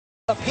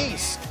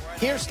apiece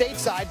here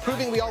stateside,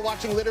 proving we are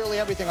watching literally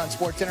everything on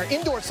Sportscenter.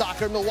 Indoor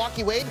soccer,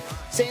 Milwaukee Wade,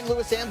 St.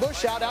 Louis ambush.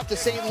 Shout out to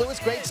St. Louis,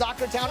 great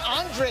soccer town.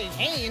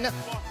 Hayne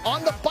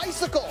on the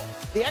bicycle.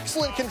 The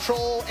excellent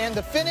control and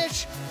the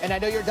finish. And I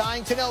know you're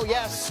dying to know,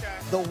 yes,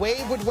 the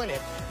Wade would win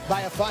it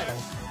by a final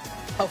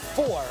of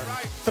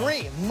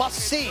 4-3. Must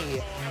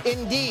see,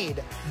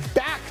 indeed.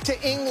 Back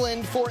to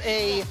England for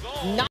a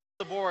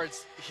the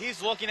boards.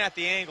 He's looking at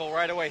the angle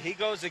right away. He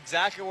goes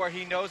exactly where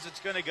he knows it's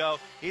going to go.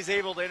 He's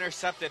able to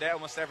intercept it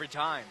almost every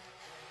time.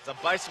 The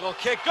bicycle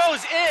kick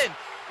goes in.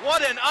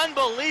 What an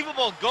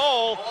unbelievable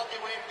goal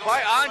by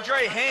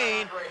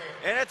Hayne,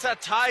 and it's a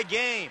tie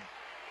game.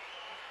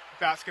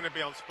 That's going to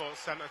be on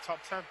Sportscenter top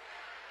 10.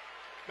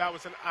 That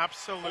was an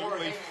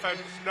absolutely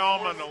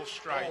phenomenal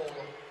strike.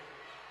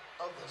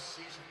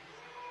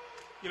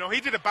 You know, he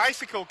did a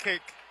bicycle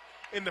kick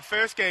in the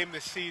first game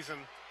this season.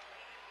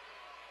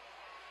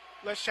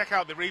 Let's check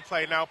out the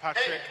replay now,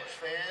 Patrick.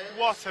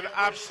 What an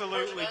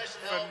absolutely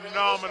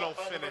phenomenal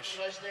finish.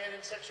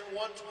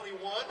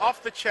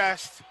 Off the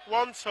chest,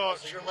 one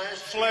touch,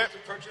 flip,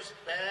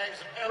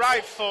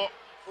 right foot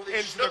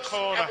into the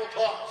corner.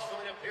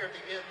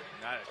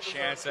 Not a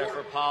chance there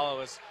for Paulo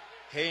as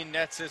Hayne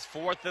nets his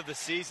 4th of the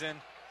season.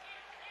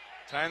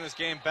 Tying this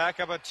game back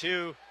up at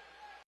 2.